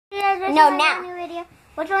No, now.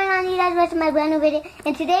 What's going on, you guys? Welcome to my brand new video.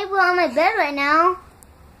 And today we're on my bed right now.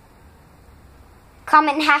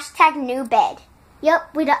 Comment hashtag new bed.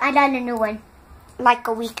 Yep, I got a new one. Like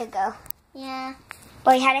a week ago. Yeah.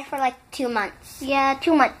 But we had it for like 2 months. Yeah,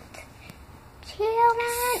 2 months. 2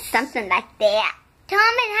 months. Something like that.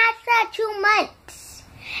 Comment hashtag 2 months.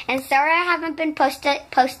 And sorry I haven't been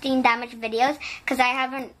posting that much videos because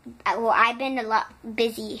I've been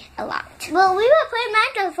busy a lot. Well, we were playing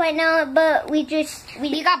Minecraft right now, but we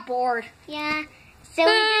got bored. Yeah. So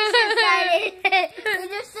we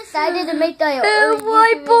just decided to make the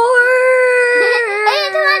bored. Hey,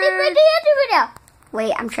 somebody make the YouTube video.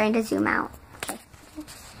 Wait, I'm trying to zoom out. Okay.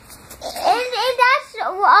 And that's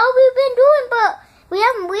all we've been doing, but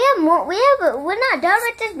we're not done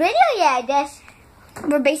with this video yet, I guess.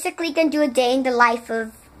 We're basically gonna do a day in the life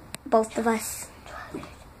of both of us.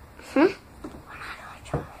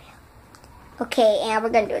 Okay, and we're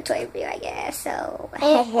gonna do a toy review, I guess. So,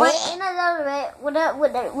 we're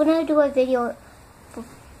gonna do a video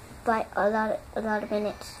by a lot of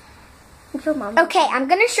minutes. Okay, I'm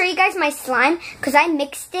gonna show you guys my slime because I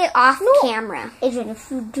mixed it off camera. Adrian, if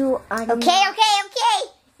you do, Okay.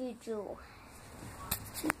 If you do.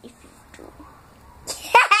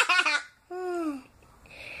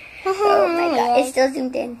 Oh my god, it's still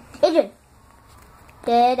zoomed in. Adrian,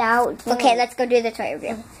 get out. Okay, let's go do the toy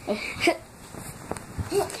review.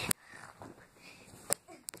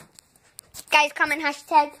 Guys, comment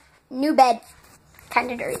hashtag new bed.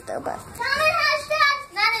 Kinda dirty though, but. Comment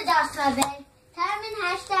hashtag not a dust bed. Comment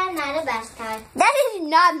hashtag not a best time. That is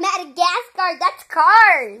not Madagascar, that's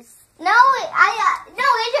Cars. No,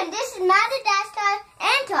 Adrian, this is Madagascar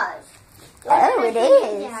and Cars. Oh, it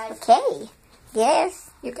is. Okay. Yes.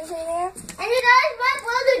 You can say that. And you guys, my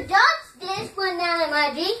brother does this one now,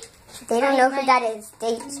 emoji. They don't know who that is.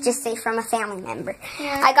 They just say from a family member.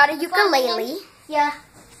 Yeah. I got a ukulele. Yeah.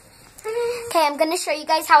 Okay, I'm going to show you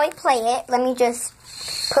guys how I play it. Let me just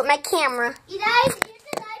put my camera. You guys,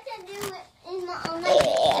 I can do it on my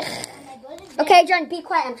Okay, John, be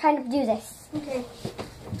quiet. I'm trying to do this. Okay.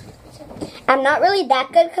 I'm not really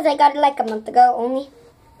that good because I got it like a month ago only.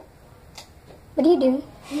 What are you doing?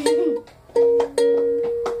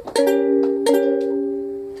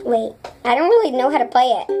 Wait, I don't really know how to play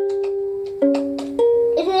it.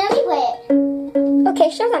 Let me play it. Okay,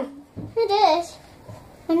 show them. Who does?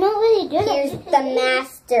 I'm not really good at Here's the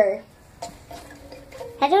master.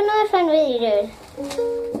 I don't know if I'm really good.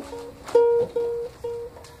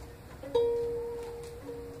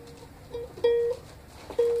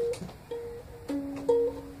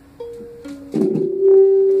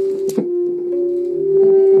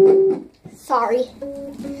 Sorry.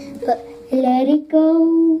 But let it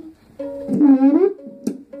go.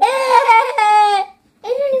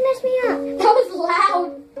 Adrian, you messed me up. That was loud.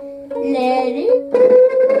 Let it go.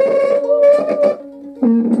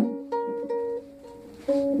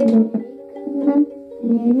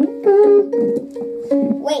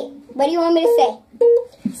 Wait, what do you want me to say?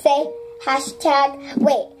 Say hashtag.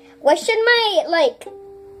 Wait, what should my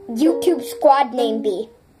YouTube squad name be?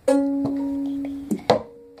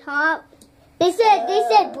 Top. They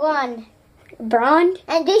said blonde. Blonde?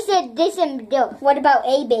 And they said dope. What about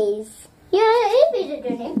A-Bays? Yeah, A-Bays a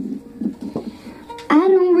good name. I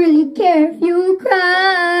don't really care if you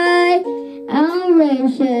cry. I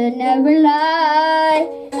should never lie.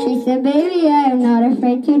 She said, baby, I am not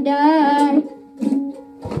afraid to die.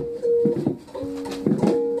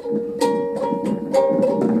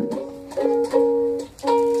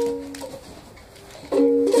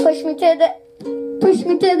 Push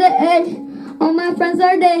me to the edge. All my friends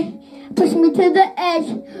are dead. Push me to the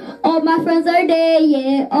edge. All my friends are dead,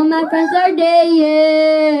 yeah. All my friends are dead,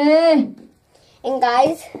 yeah. And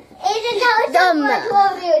guys,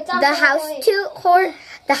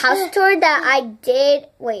 the house tour that I did.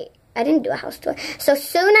 Wait, I didn't do a house tour. So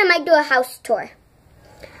soon I might do a house tour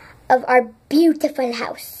of our beautiful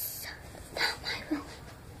house. Not my room.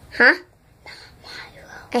 Huh? Not my room.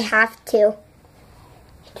 I have to.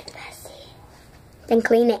 It's messy. Then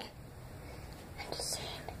clean it. I'm just saying.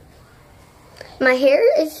 My hair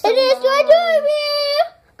is so It is long. your doing.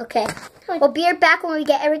 Okay. We'll be right back when we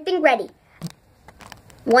get everything ready.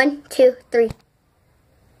 1, 2, 3.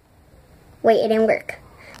 Wait, it didn't work.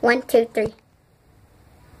 1, 2, 3.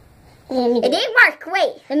 It didn't work.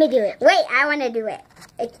 Wait. Let me do it. Wait, I want to do it.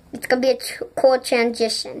 It's going to be a cool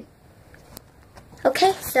transition.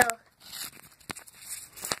 Okay, so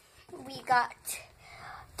we got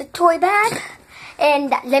the toy bag.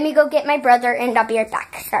 And let me go get my brother and I'll be right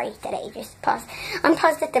back. Sorry, did I just pause?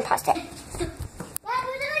 Unpaused it, then paused it.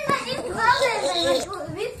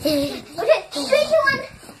 Okay, 3,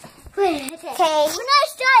 2, 1. Okay. We're gonna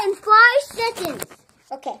start in 5 seconds.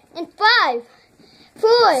 Okay. In 5,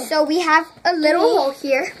 4. So we have a little hole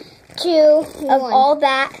here 2, 1. of all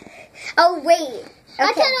that. Oh, wait.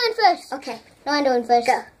 I'll Okay. turn on first. Okay. No, I'm doing first.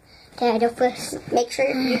 Go. Okay, I do first. Make sure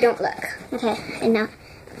you don't look. Okay, and now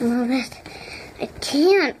I'm rest. I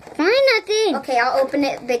can't find nothing. Okay, I'll open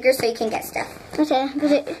it bigger so you can get stuff. Okay,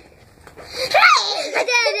 put it.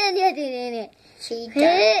 Cheater.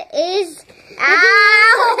 Here is.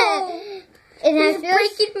 Ow! It has He's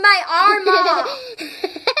breaking my arm off.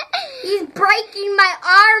 He's breaking my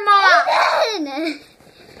arm off.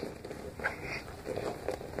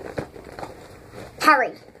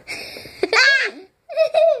 Hurry.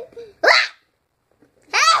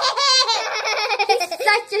 He's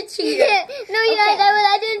such a cheater. No, you guys,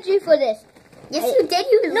 I didn't cheat for this. Yes, you did.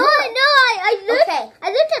 You No, looked. I looked. Okay.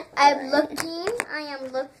 I looked at. I'm looking. I am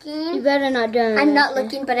You looking. better not do it. I'm not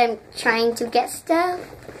looking, but I'm trying to get stuff.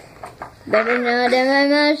 Better not do my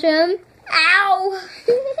mushroom. Ow!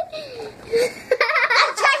 I'm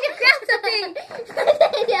trying to grab something.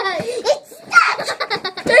 It's stuck.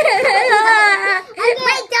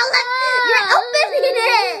 Wait, don't let. You're opening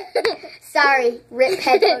it. Sorry, rip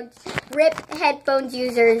headphones. Rip headphones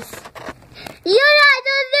users. You're not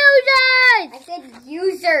the losers. I said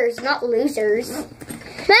users, not losers.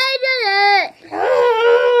 I did it.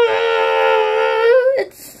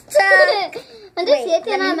 It's stuck. I'm just Wait,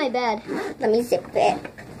 sitting let on me- my bed. Let me zip it.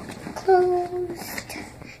 Closed.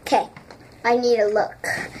 Okay, I need a look.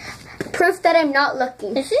 Proof that I'm not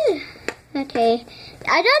looking. This is okay.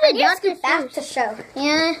 I got a Yes, Dr. back Seuss. to show.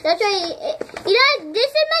 Yeah, that's right. You know, this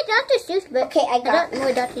is my Dr. Seuss book. Okay, I I got don't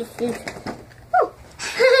know Dr. Seuss.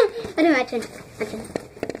 I do my turn. My turn.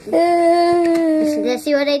 Let's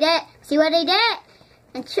see what I did. See what I did.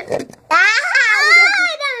 And I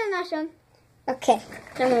got my mushroom. Okay,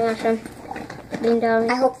 Got my mushroom. Ding dong.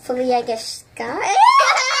 hopefully I get Scott.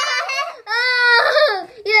 Oh,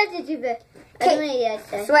 you have to do it. Okay,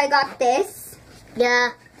 so I got this.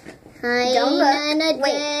 Yeah. Don't look.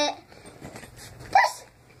 Wait. This.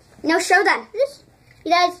 No, show them. This.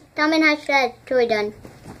 You guys, comment hashtag toy done.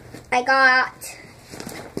 I got.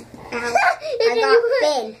 Ow. I got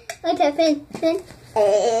Finn. What's that, Finn?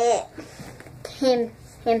 Finn?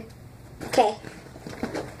 Him. Okay.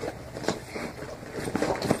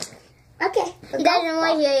 Okay. You guys know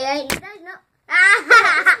what here, right? You guys know.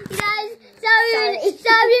 You guys,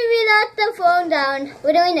 sorry we left the phone down.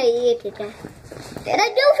 We're doing a YouTube today. That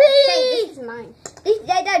Hey, doofy! this is mine.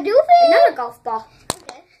 That doofy! Another golf ball.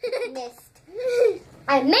 Okay. Missed.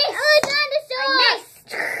 I missed. Oh, dinosaur! I missed.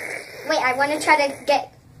 Wait, I want to try to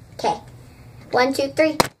get. Okay. 1, 2, 3.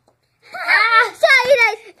 Sorry,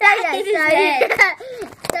 guys.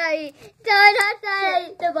 Sorry.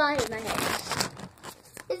 The ball hit my head.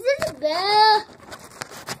 Is this a bell?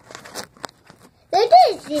 There it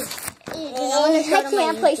is. I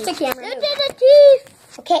can't place the camera. Look at the teeth.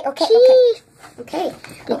 Okay. Teeth.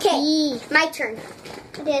 Okay. My turn.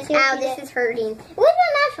 Ow, this is hurting. Where's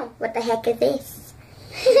my mushroom? What the heck is this?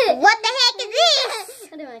 What the heck is this?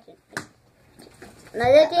 Another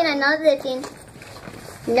thing.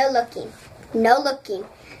 No looking.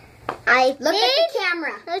 I look at the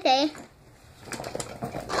camera. Okay.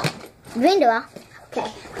 Window.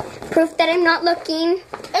 Okay. Proof that I'm not looking.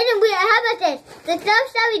 And how about this? The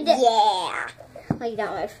stuff that we did. Yeah. Like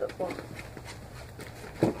that was football.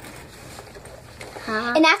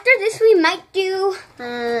 And after this, we might do.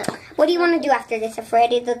 What do you want to do after this? A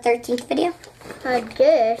Friday the 13th video? I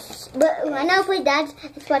guess. But when I play that,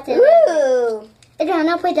 it's what's in Ooh. it. When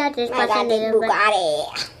I play that, it's I what's got in the it.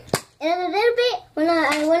 Bugatti. In a little bit, when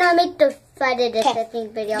I make the Friday the Okay.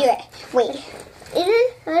 13th video. Do it. Wait.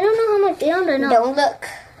 Isn't? I don't know how much. I don't know. Don't look.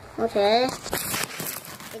 Okay.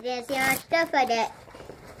 There's your stuff like that.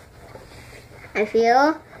 I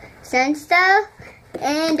feel sun stuff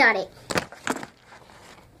and Dottie.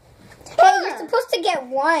 Hey, you're supposed to get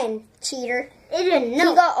one, cheater. Adrian, no.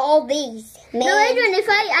 You got all these. Man. No, Adrian, if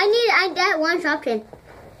I got one shopkin.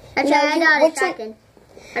 That's No, why I got a which one? shopkin.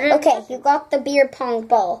 Okay, you got the beer pong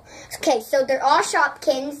ball. Okay, so they're all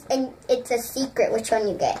Shopkins, and it's a secret which one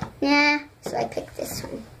you get. Yeah. So I picked this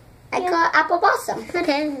one. I got Apple Blossom.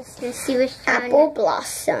 Okay, let's see which one. Apple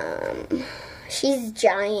Blossom. She's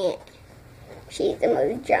giant. She's the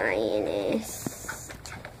most giantest.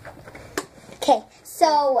 Okay,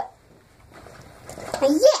 so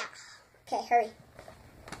yeah. Okay, hurry.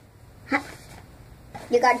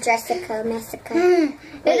 You got Jessica, Messica.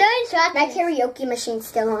 There's only shotgun. My karaoke machine's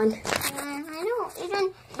still on. I know.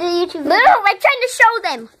 Adrian, the YouTube. No, I'm trying to show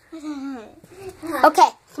them. Okay,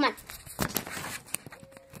 come on.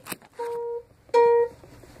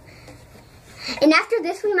 And after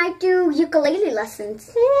this, we might do ukulele lessons.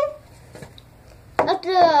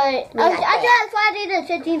 After the Friday the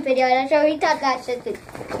 13th video, that's why we thought that should be.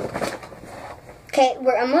 Okay,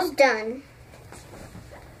 we're almost done.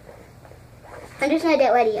 I'm just gonna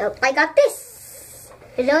get ready. Oh, I got this.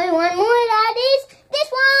 There's only one more, that is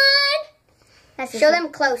this one. Show them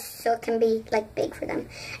close so it can be like big for them.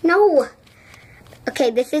 No. Okay,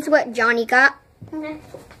 this is what Johnny got. Okay.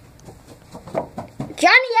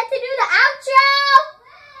 Johnny, you have to do the outro.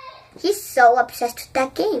 He's so obsessed with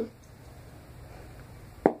that game.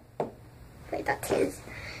 Wait, that's his.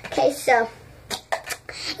 Okay, so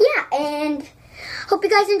yeah, and hope you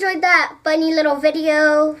guys enjoyed that funny little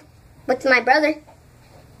video with my brother.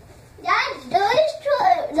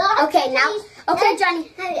 Okay, now, okay,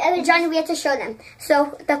 Johnny, we have to show them.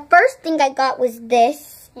 So the first thing I got was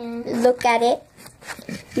this. Look at it.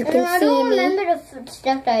 You can see me. I don't remember the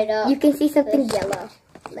stuff I got. You can see something yellow.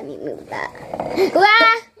 Let me move that.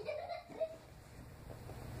 Ah!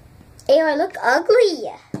 Ew, I look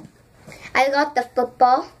ugly. I got the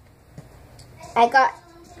football. I got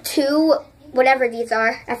 2, whatever these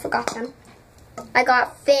are. I forgot them. I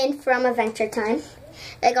got Finn from Adventure Time.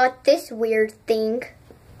 I got this weird thing.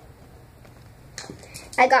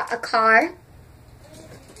 I got a car.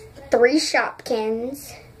 3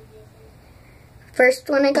 Shopkins. First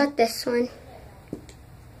one, I got this one.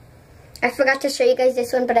 I forgot to show you guys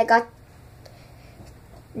this one, but I got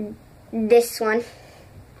this one.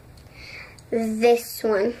 This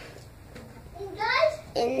one.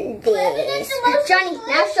 And this. Johnny,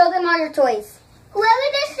 now show them all your toys.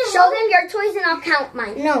 Show them your toys and I'll count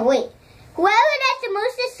mine. No, wait. Whoever gets the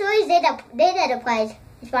most toys, they get a prize.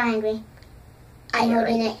 It's behind me. I'm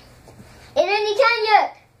holding it. And then you can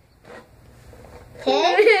Okay.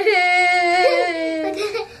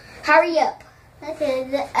 Hurry up.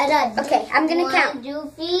 Okay, I'm gonna count.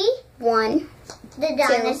 Goofy. 1. The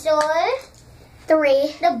dinosaur. 2,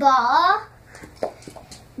 3. The ball.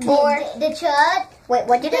 4. The truck. Wait,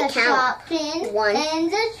 what did I count? Pin, 1.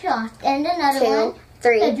 And the truck. And another 2, one.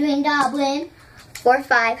 3. The green goblin. 4,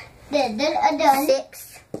 5.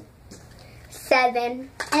 6. 7. And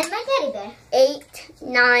my teddy bear. 8,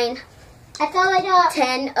 9. That's all I got.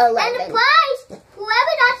 10, 11. And the prize.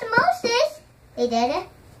 Whoever got the most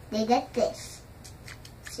they get this.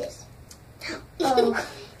 This. Oh.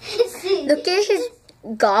 Look at his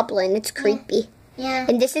goblin. It's creepy. Yeah.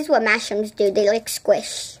 And this is what Mashems do. They like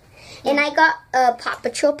squish. Yeah. And I got a Paw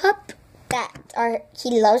Patrol pup.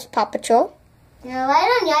 He loves Paw Patrol. No, I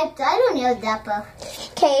don't know that pup.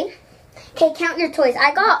 Okay. Okay, count your toys.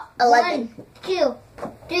 I got 11. 1, 2,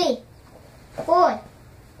 3, 4,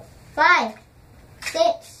 5,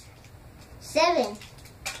 6, 7,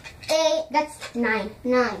 8. That's 9.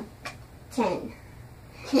 9. 10.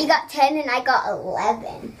 He got 10 and I got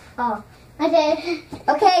 11. Oh. Okay.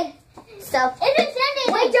 Okay. So.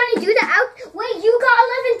 Wait, Johnny, do the out. Wait, you got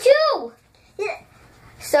 11 too. Yeah.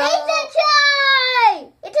 So. It's a tie.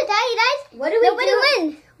 It's a tie, you guys. What do we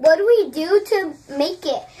do? What do we do to make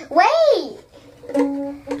it? Wait.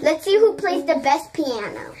 Let's see who plays the best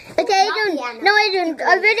piano. Okay, I don't.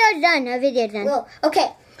 Our video's done. Well,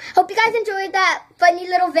 okay. Hope you guys enjoyed that funny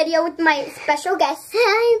little video with my special guest.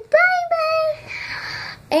 Bye.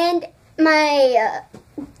 And my,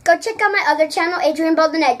 go check out my other channel, Adrian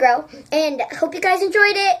Baldenegro. And hope you guys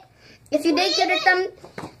enjoyed it. If you did, give it a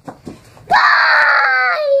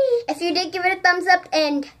If you did, give it a thumbs up.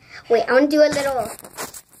 And wait, I want to do a little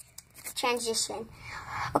transition.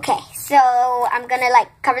 Okay, so I'm gonna like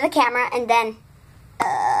cover the camera and then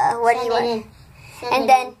what do you want? And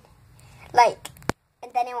then like,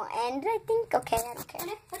 and then it will end, I think. Okay, I don't care.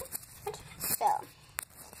 So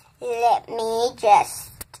let me just